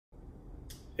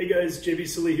Hey guys, JB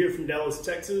Sallee here from Dallas,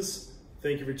 Texas.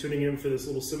 Thank you for tuning in for this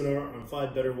little seminar on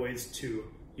 5 better ways to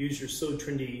use your Sew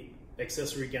Trendy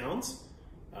accessory gowns.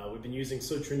 We've been using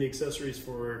Sew Trendy accessories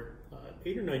for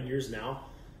 8 or 9 years now,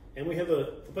 and we have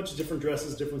a bunch of different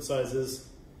dresses, different sizes,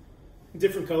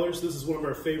 different colors. This is one of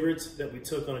our favorites that we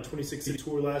took on a 2016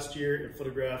 tour last year and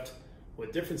photographed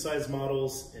with different size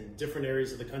models in different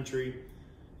areas of the country.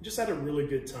 We just had a really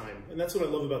good time, and that's what I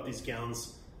love about these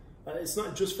gowns. It's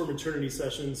not just for maternity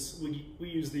sessions. We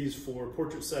use these for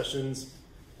portrait sessions.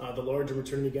 The larger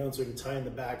maternity gowns are to tie in the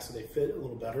back so they fit a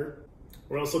little better.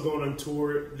 We're also going on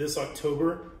tour this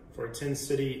October for a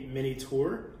 10-city mini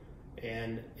tour,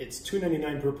 and it's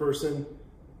 $299 per person,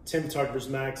 10 photographers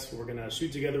max. We're gonna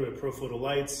shoot together with pro photo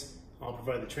lights. I'll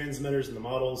provide the transmitters and the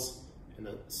models and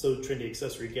the Sew Trendy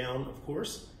accessory gown, of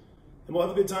course. And we'll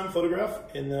have a good time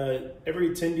photograph, and every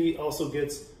attendee also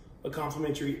gets a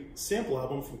complimentary sample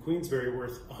album from Queensberry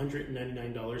worth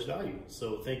 $199 value.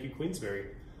 So thank you, Queensberry.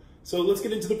 So let's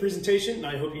get into the presentation, and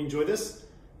I hope you enjoy this.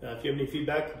 If you have any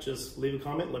feedback, just leave a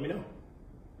comment, let me know.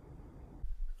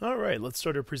 All right, let's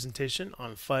start our presentation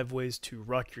on 5 ways to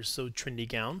rock your Sew Trendy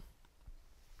gown.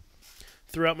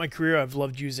 Throughout my career, I've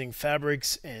loved using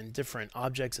fabrics and different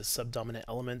objects as subdominant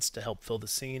elements to help fill the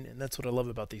scene, and that's what I love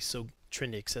about these Sew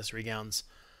Trendy accessory gowns.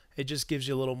 It just gives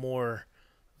you a little more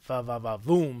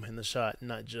va-va-va-voom in the shot,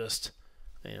 not just,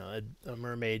 you know, a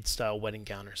mermaid style wedding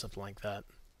gown or something like that.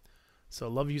 So I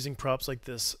love using props like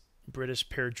this British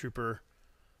paratrooper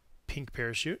pink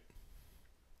parachute,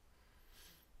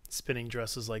 spinning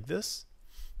dresses like this,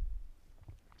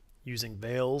 using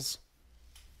veils,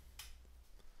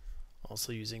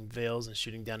 also using veils and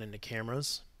shooting down into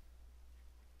cameras,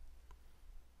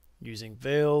 using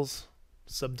veils,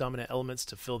 subdominant elements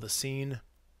to fill the scene,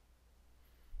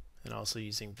 and also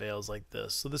using veils like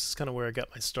this. So this is kind of where I got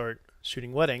my start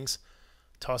shooting weddings,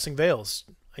 tossing veils,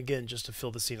 again, just to fill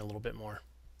the scene a little bit more.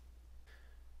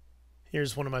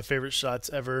 Here's one of my favorite shots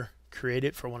ever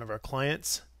created for one of our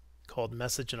clients called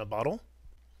Message in a Bottle.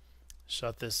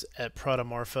 Shot this at Prada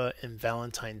Marfa in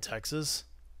Valentine, Texas.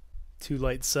 2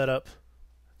 light setup,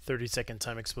 30-second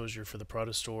time exposure for the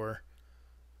Prada store,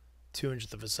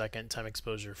 200th of a second time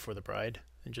exposure for the bride,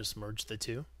 and just merged the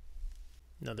two.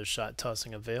 Another shot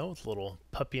tossing a veil with a little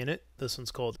puppy in it. This one's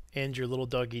called And Your Little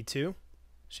Doggy Too.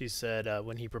 She said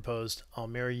when he proposed, "I'll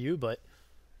marry you, but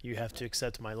you have to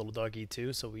accept my little doggy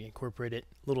too." So we incorporated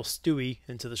little Stewie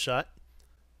into the shot.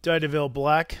 Dyed a veil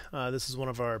black. This is one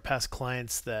of our past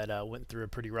clients that went through a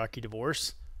pretty rocky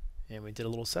divorce, and we did a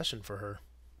little session for her.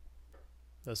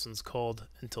 This one's called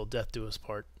Until Death Do Us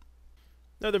Part.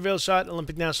 Another veil shot,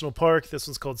 Olympic National Park. This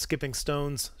one's called Skipping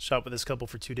Stones. Shot with this couple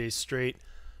for 2 days straight,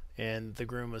 and the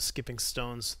groom was skipping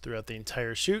stones throughout the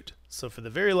entire shoot. So for the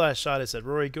very last shot, I said,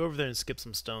 "Rory, go over there and skip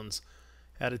some stones."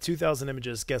 Out of 2,000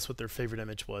 images, guess what their favorite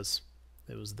image was?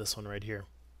 It was this one right here.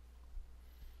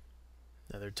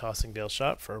 Another tossing veil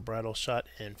shot for a bridal shot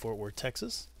in Fort Worth,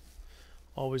 Texas.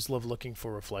 Always love looking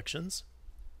for reflections.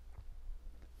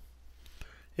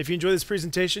 If you enjoy this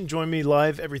presentation, join me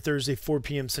live every Thursday, 4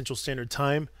 p.m. Central Standard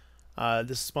Time.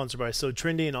 This is sponsored by Sew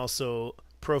Trendy and also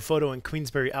Pro Photo and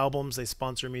Queensberry Albums. They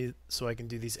sponsor me so I can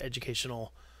do these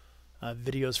educational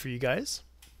videos for you guys.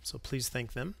 So please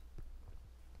thank them.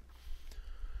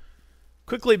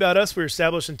 Quickly about us, we were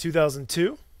established in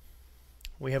 2002.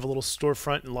 We have a little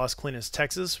storefront in Las Colinas,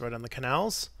 Texas, right on the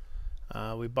canals.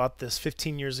 We bought this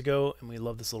 15 years ago, and we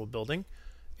love this little building.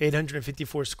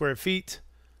 854 square feet,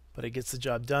 but it gets the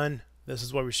job done. This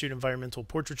is why we shoot environmental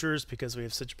portraitures, because we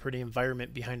have such a pretty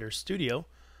environment behind our studio.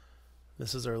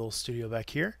 This is our little studio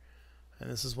back here, and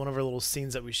this is one of our little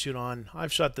scenes that we shoot on.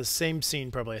 I've shot the same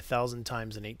scene probably 1,000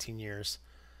 times in 18 years,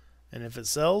 and if it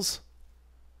sells,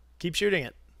 keep shooting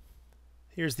it.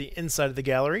 Here's the inside of the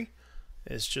gallery.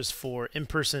 It's just for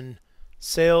in-person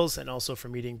sales and also for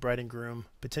meeting bride and groom,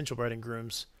 potential bride and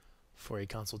grooms for a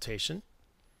consultation.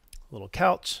 A little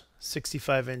couch,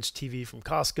 65-inch TV from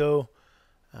Costco.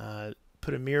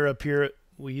 Put a mirror up here.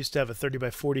 We used to have a 30 by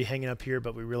 40 hanging up here,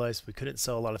 but we realized we couldn't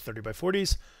sell a lot of 30 by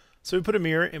 40s. So we put a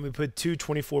mirror and we put 2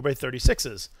 24 by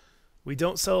 36s. We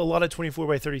don't sell a lot of 24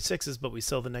 by 36s, but we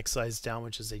sell the next size down,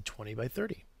 which is a 20 by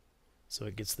 30. So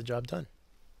it gets the job done.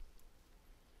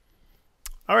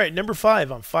 All right, number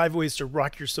 5 on 5 ways to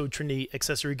rock your Sew Trendy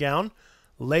accessory gown.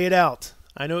 Lay it out.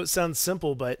 I know it sounds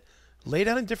simple, but lay it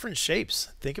out in different shapes.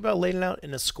 Think about laying it out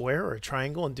in a square or a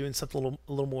triangle and doing something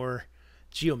a little more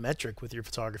geometric with your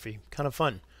photography. Kind of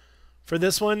fun. For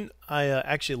this one, I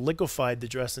actually liquefied the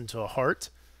dress into a heart,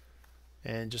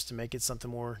 and just to make it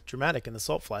something more dramatic in the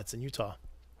salt flats in Utah.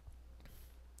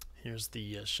 Here's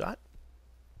the shot.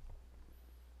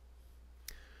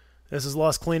 This is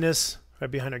Las Colinas,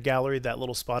 right behind our gallery, that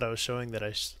little spot I was showing that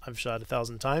I've shot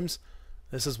 1,000 times.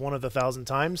 This is one of the 1,000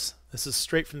 times. This is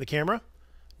straight from the camera,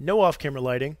 no off-camera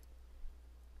lighting,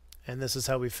 and this is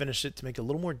how we finished it to make it a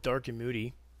little more dark and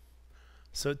moody.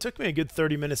 So it took me a good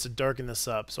 30 minutes to darken this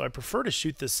up. So I prefer to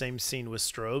shoot this same scene with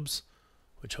strobes,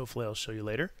 which hopefully I'll show you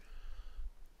later.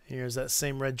 Here's that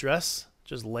same red dress.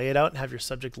 Just lay it out and have your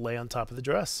subject lay on top of the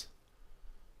dress.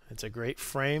 It's a great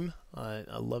frame. I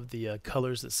love the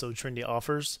colors that Sew Trendy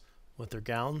offers with their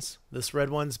gowns. This red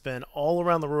one's been all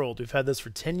around the world. We've had this for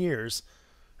 10 years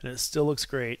and it still looks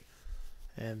great,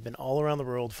 and been all around the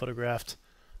world, photographed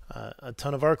a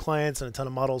ton of our clients and a ton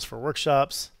of models for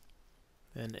workshops,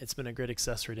 and it's been a great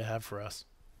accessory to have for us.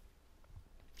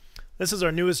 This is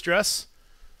our newest dress.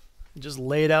 Just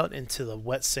lay it out into the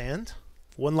wet sand.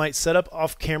 One light setup,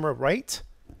 off camera right,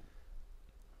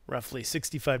 roughly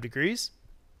 65 degrees.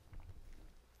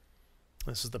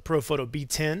 This is the ProPhoto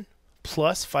B10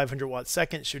 plus 500 watt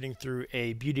second, shooting through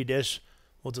a beauty dish.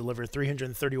 Will deliver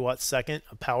 330 watts second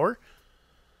of power.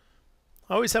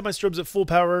 I always have my strobes at full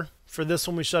power. For this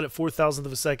one, we shot at 4,000th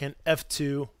of a second,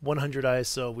 f2, 100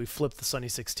 ISO. We flipped the Sunny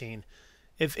 16.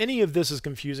 If any of this is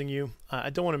confusing you, I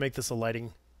don't want to make this a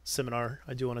lighting seminar.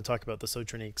 I do want to talk about the Sew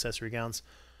Trendy Accessory Gowns.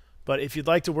 But if you'd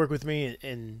like to work with me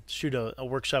and shoot a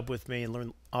workshop with me and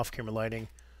learn off-camera lighting,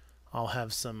 I'll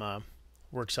have some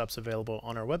workshops available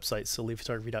on our website,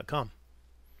 salleephotography.com.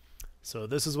 So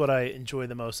this is what I enjoy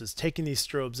the most, is taking these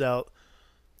strobes out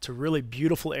to really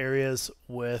beautiful areas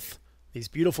with these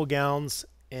beautiful gowns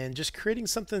and just creating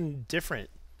something different.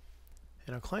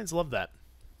 And our clients love that.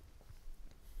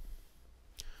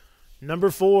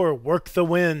 Number 4, work the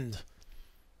wind.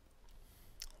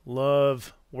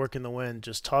 Love working the wind.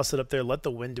 Just toss it up there, let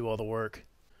the wind do all the work.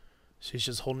 She's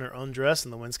just holding her own dress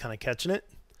and the wind's kind of catching it.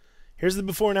 Here's the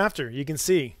before and after. You can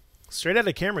see straight out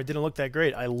of camera, it didn't look that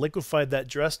great. I liquefied that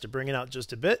dress to bring it out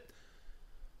just a bit,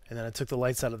 and then I took the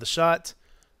lights out of the shot.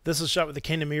 This is shot with the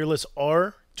Canon mirrorless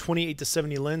R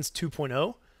 28-70 lens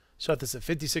 2.0. Shot this at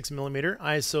 56mm,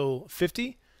 ISO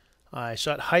 50. I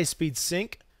shot high-speed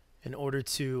sync in order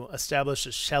to establish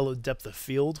a shallow depth of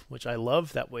field, which I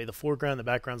love. That way the foreground and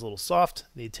the background's a little soft.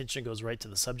 The attention goes right to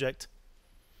the subject.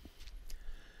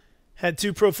 Had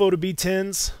 2 ProPhoto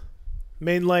B10s.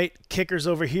 Main light kickers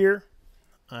over here.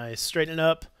 I straighten it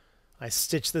up. I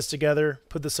stitch this together,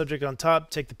 put the subject on top,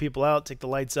 take the people out, take the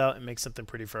lights out, and make something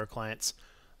pretty for our clients.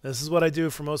 This is what I do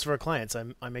for most of our clients.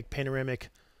 I make panoramic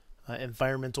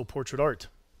environmental portrait art.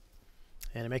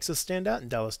 And it makes us stand out in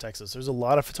Dallas, Texas. There's a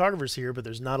lot of photographers here, but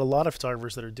there's not a lot of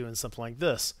photographers that are doing something like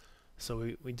this.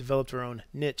 So we developed our own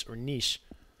niche or niche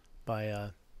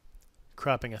by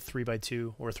cropping a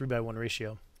 3:2 or a 3:1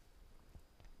 ratio.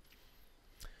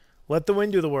 Let the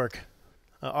wind do the work.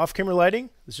 Off-camera lighting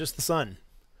is just the sun.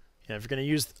 You know, if you're going to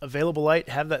use available light,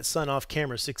 have that sun off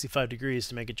camera 65 degrees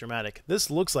to make it dramatic. This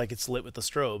looks like it's lit with the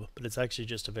strobe, but it's actually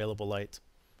just available light.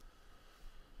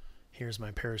 Here's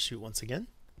my parachute once again.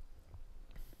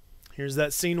 Here's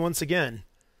that scene once again.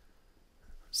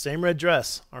 Same red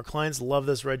dress. Our clients love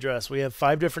this red dress. We have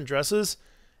 5 different dresses,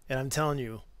 and I'm telling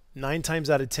you, 9 times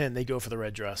out of 10, they go for the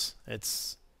red dress.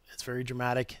 It's very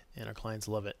dramatic, and our clients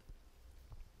love it.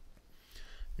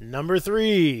 Number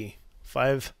 3,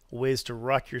 5 ways to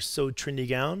rock your Sew Trendy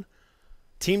gown.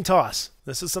 Team toss.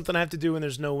 This is something I have to do when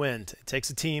there's no wind. It takes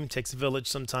a team, takes a village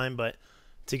sometime, but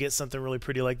to get something really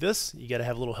pretty like this, you got to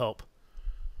have a little help.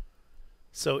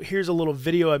 So here's a little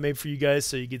video I made for you guys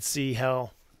so you could see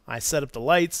how I set up the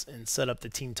lights and set up the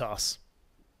team toss.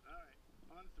 All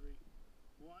right, on 3.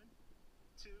 1,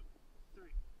 2, 3.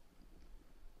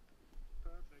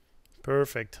 Perfect.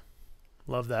 Perfect.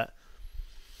 Love that.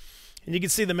 And you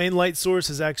can see the main light source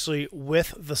is actually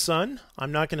with the sun.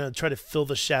 I'm not going to try to fill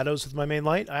the shadows with my main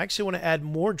light. I actually want to add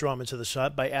more drama to the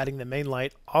shot by adding the main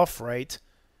light off right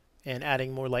and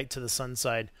adding more light to the sun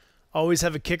side. Always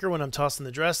have a kicker when I'm tossing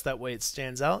the dress. That way it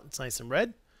stands out. It's nice and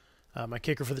red. My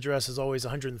kicker for the dress is always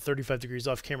 135 degrees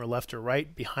off camera left or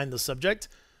right behind the subject.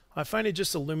 I find it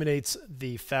just illuminates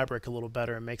the fabric a little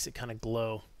better and makes it kind of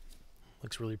glow.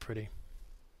 Looks really pretty.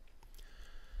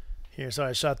 Here, so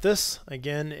I shot this.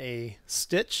 Again, a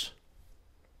stitch,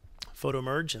 photo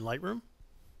merge in Lightroom.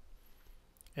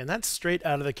 And that's straight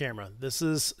out of the camera. This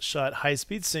is shot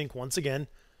high-speed sync once again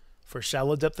for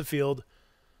shallow depth of field.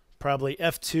 Probably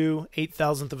f2,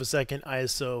 8,000th of a second,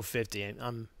 ISO 50. And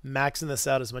I'm maxing this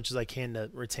out as much as I can to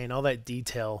retain all that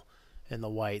detail in the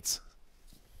whites.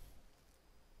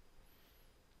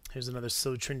 Here's another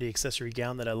Sew Trendy accessory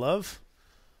gown that I love.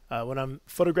 When I'm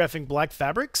photographing black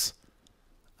fabrics,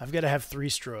 I've got to have 3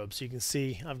 strobes. You can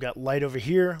see I've got light over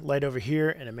here,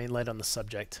 and a main light on the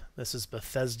subject. This is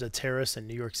Bethesda Terrace in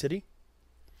New York City.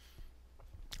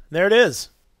 There it is.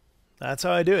 That's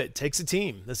how I do it. It takes a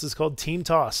team. This is called team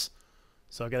toss.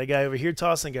 So I got a guy over here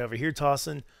tossing, a guy over here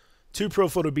tossing. 2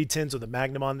 Profoto B10s with a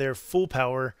Magnum on there, full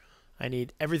power. I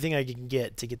need everything I can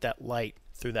get to get that light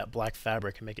through that black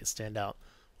fabric and make it stand out.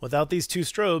 Without these 2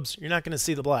 strobes, you're not going to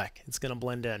see the black. It's going to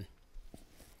blend in.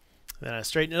 Then I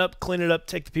straighten it up, clean it up,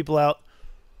 take the people out,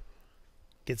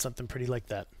 get something pretty like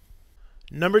that.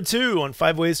 Number 2 on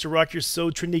 5 ways to rock your Sew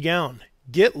Trendy gown.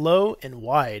 Get low and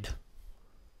wide.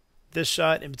 This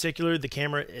shot in particular, the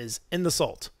camera is in the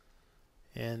salt.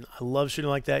 And I love shooting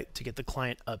like that to get the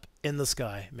client up in the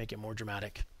sky, make it more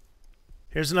dramatic.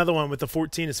 Here's another one with the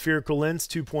 14 spherical lens,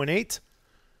 2.8.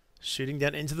 Shooting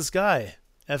down into the sky.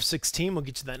 F16 will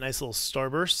get you that nice little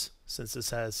starburst since this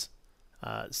has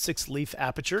 6 leaf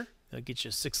aperture. It'll get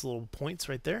you 6 little points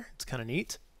right there. It's kind of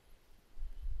neat.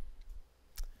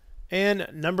 And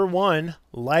number 1,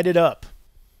 light it up.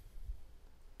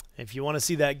 If you want to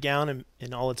see that gown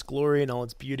in all its glory and all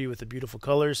its beauty with the beautiful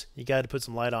colors, you got to put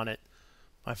some light on it.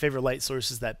 My favorite light source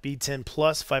is that B10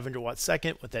 Plus 500 watt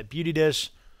second with that beauty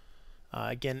dish.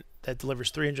 Again, that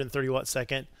delivers 330 watt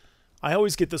second. I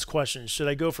always get this question, should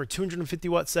I go for 250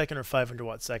 watt second or 500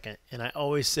 watt second? And I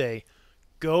always say,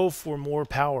 go for more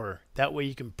power. That way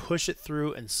you can push it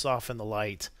through and soften the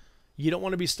light. You don't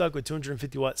want to be stuck with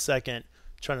 250 watt second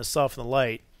trying to soften the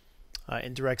light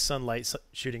in direct sunlight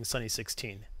shooting sunny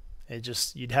 16.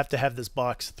 You'd have to have this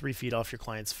box 3 feet off your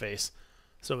client's face.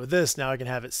 So with this, now I can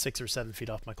have it 6 or 7 feet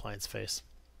off my client's face.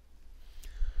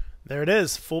 There it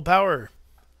is, full power.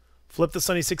 Flip the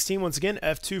Sunny 16 once again,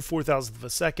 f2 4,000th of a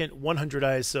second, 100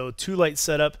 ISO, 2 light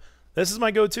setup. This is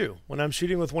my go-to. When I'm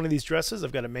shooting with one of these dresses,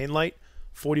 I've got a main light,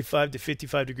 45 to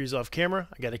 55 degrees off camera.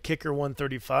 I got a kicker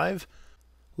 135.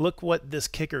 Look what this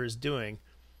kicker is doing.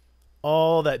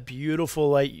 All that beautiful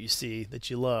light you see that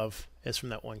you love is from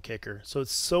that one kicker. So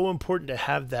it's so important to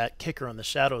have that kicker on the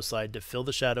shadow side to fill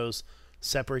the shadows,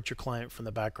 separate your client from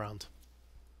the background.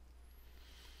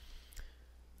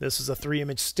 This is a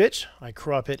 3-image stitch. I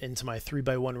crop it into my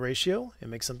 3:1 ratio and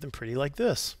make something pretty like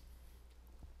this.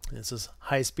 This is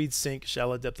high-speed sync,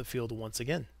 shallow depth of field once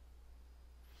again.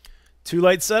 2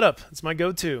 light setup. It's my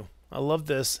go-to. I love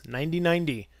this.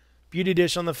 90-90. Beauty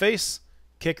dish on the face,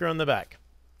 kicker on the back.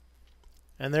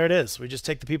 And there it is. We just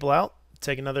take the people out,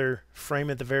 take another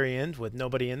frame at the very end with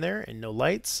nobody in there and no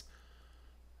lights.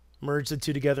 Merge the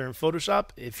 2 together in Photoshop.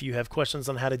 If you have questions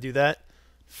on how to do that,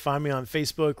 find me on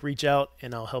Facebook, reach out,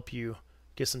 and I'll help you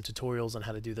get some tutorials on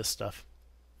how to do this stuff.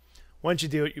 Once you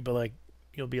do it,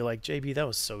 you'll be like, JB, that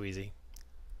was so easy.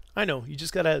 I know, you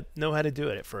just gotta know how to do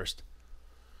it at first.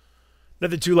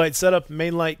 Another 2 light setup,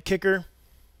 main light kicker.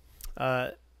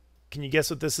 Can you guess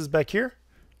what this is back here?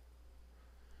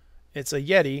 It's a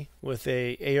Yeti with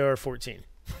a AR-14.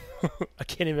 I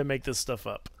can't even make this stuff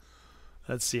up.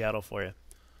 That's Seattle for you.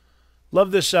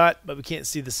 Love this shot, but we can't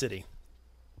see the city.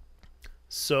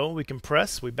 So we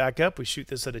compress, we back up, we shoot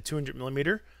this at a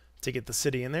 200mm to get the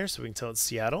city in there so we can tell it's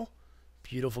Seattle.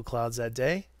 Beautiful clouds that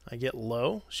day. I get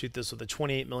low, shoot this with a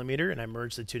 28mm, and I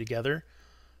merge the 2 together.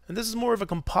 And this is more of a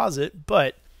composite,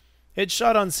 but it's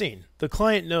shot on scene. The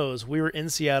client knows we were in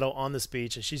Seattle on this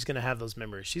beach, and she's going to have those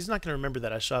memories. She's not going to remember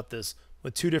that I shot this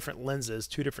with 2 different lenses,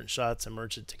 2 different shots, and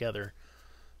merged it together.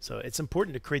 So it's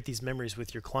important to create these memories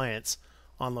with your clients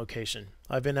on location.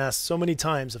 I've been asked so many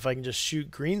times if I can just shoot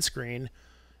green screen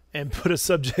and put a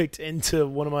subject into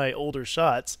one of my older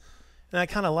shots. And I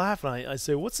kind of laugh and I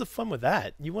say, what's the fun with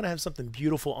that? You want to have something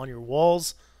beautiful on your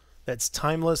walls that's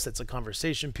timeless, that's a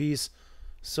conversation piece.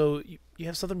 So you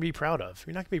have something to be proud of.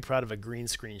 You're not going to be proud of a green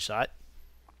screen shot.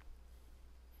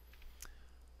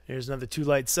 Here's another 2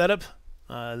 light setup.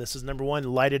 This is number 1,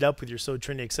 light it up with your Sew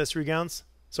Trendy Accessory Gowns.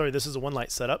 Sorry, this is a 1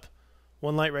 light setup.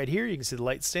 1 light right here. You can see the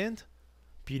light stand.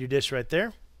 Beauty dish right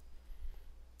there.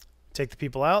 Take the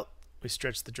people out. We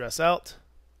stretch the dress out.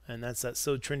 And that's that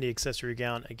Sew Trendy Accessory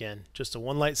Gown. Again, just a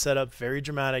 1 light setup. Very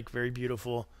dramatic, very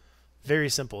beautiful, very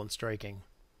simple and striking.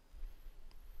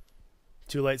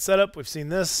 2 light setup. We've seen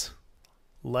this.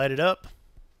 Light it up.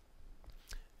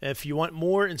 If you want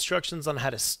more instructions on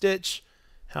how to stitch,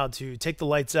 how to take the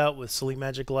lights out with Sallee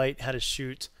Magic Light, how to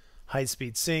shoot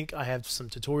high-speed sync, I have some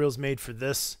tutorials made for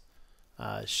this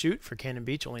shoot for Cannon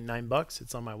Beach, only $9.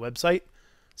 It's on my website,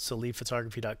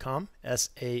 salleephotography.com,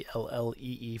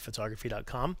 S-A-L-L-E-E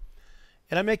photography.com.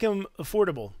 And I make them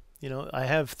affordable. You know, I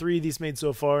have 3 of these made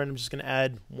so far, and I'm just going to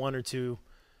add 1 or 2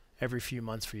 every few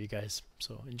months for you guys.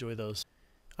 So enjoy those.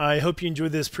 I hope you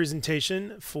enjoyed this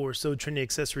presentation for Sew Trendy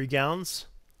Accessory Gowns.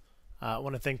 I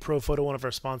want to thank Profoto, one of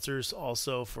our sponsors,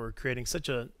 also for creating such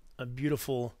a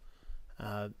beautiful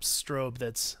strobe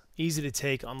that's easy to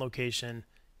take on location,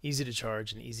 easy to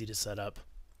charge, and easy to set up.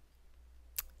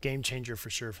 game changer for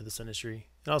sure for this industry.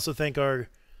 And also thank our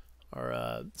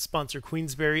sponsor,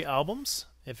 Queensberry Albums.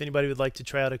 If anybody would like to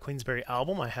try out a Queensberry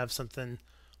album, I have something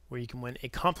where you can win a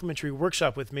complimentary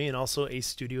workshop with me and also a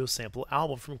studio sample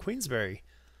album from Queensberry.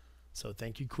 So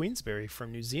thank you, Queensberry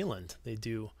from New Zealand. They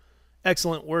do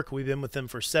excellent work. We've been with them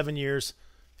for 7 years,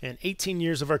 and 18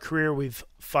 years of our career, we've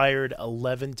fired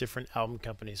 11 different album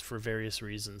companies for various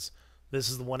reasons. This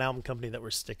is the one album company that we're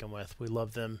sticking with. We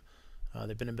love them.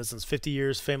 They've been in business 50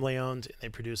 years, family owned, and they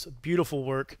produce beautiful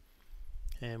work,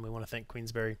 and we want to thank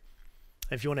Queensberry.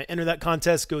 If you want to enter that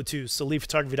contest, go to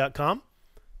SalleePhotography.com.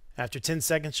 After 10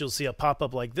 seconds, you'll see a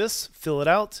pop-up like this. Fill it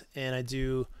out, and I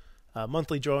do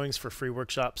monthly drawings for free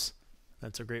workshops.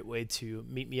 That's a great way to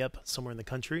meet me up somewhere in the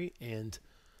country and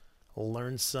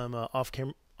learn some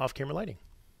off-camera lighting.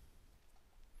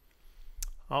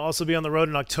 I'll also be on the road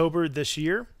in October this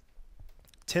year.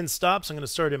 10 stops. I'm going to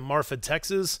start in Marfa,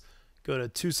 Texas, go to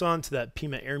Tucson to that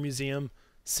Pima Air Museum,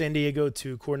 San Diego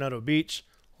to Coronado Beach,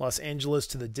 Los Angeles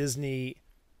to the Disney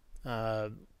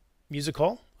Music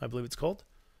Hall, I believe it's called.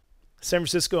 San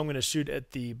Francisco, I'm going to shoot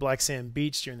at the Black Sand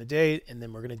Beach during the day, and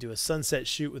then we're going to do a sunset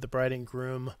shoot with the bride and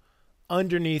groom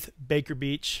underneath Baker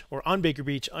Beach, or on Baker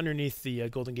Beach, underneath the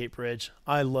Golden Gate Bridge.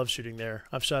 I love shooting there.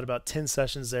 I've shot about 10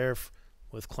 sessions there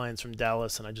with clients from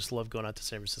Dallas, and I just love going out to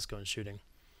San Francisco and shooting.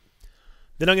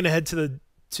 Then I'm going to head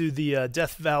to the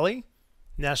Death Valley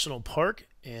National Park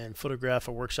and photograph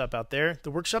a workshop out there.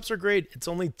 The workshops are great. It's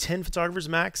only 10 photographers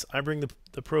max. I bring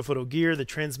the pro photo gear, the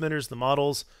transmitters, the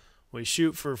models. We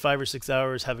shoot for 5 or 6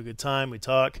 hours, have a good time. We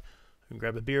talk, and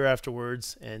grab a beer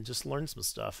afterwards, and just learn some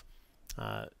stuff.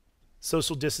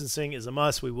 Social distancing is a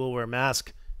must. We will wear a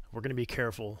mask. We're going to be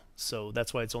careful. So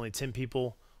that's why it's only 10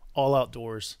 people, all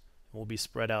outdoors. And we'll be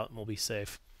spread out and we'll be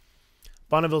safe.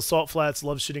 Bonneville Salt Flats,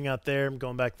 love shooting out there. I'm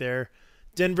going back there.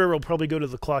 Denver, we'll probably go to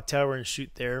the Clock Tower and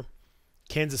shoot there.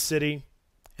 Kansas City,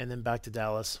 and then back to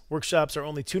Dallas. Workshops are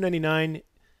only $2.99.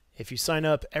 If you sign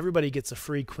up, everybody gets a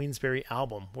free Queensberry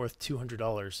album worth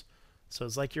 $200. So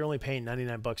it's like you're only paying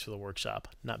 99 bucks for the workshop.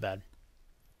 Not bad.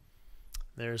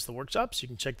 There's the workshops. You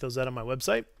can check those out on my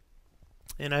website.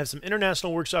 And I have some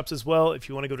international workshops as well. If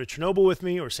you want to go to Chernobyl with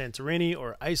me, or Santorini,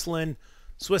 or Iceland,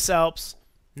 Swiss Alps,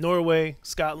 Norway,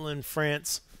 Scotland,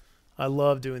 France. I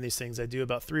love doing these things. I do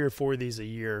about 3 or 4 of these a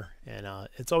year, and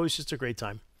it's always just a great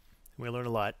time. We learn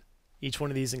a lot. Each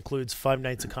one of these includes 5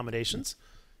 nights accommodations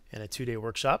and a 2-day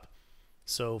workshop.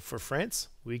 So for France,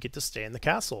 we get to stay in the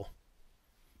castle.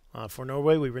 For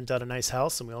Norway, we rent out a nice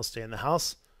house, and we all stay in the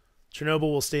house. Chernobyl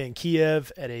will stay in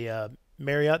Kiev at a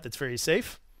Marriott that's very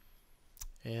safe.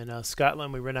 And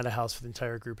Scotland, we rent out a house for the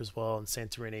entire group as well. And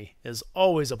Santorini is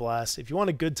always a blast. If you want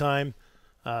a good time,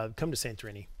 come to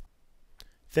Santorini.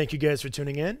 Thank you guys for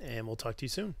tuning in, and we'll talk to you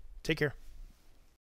soon. Take care.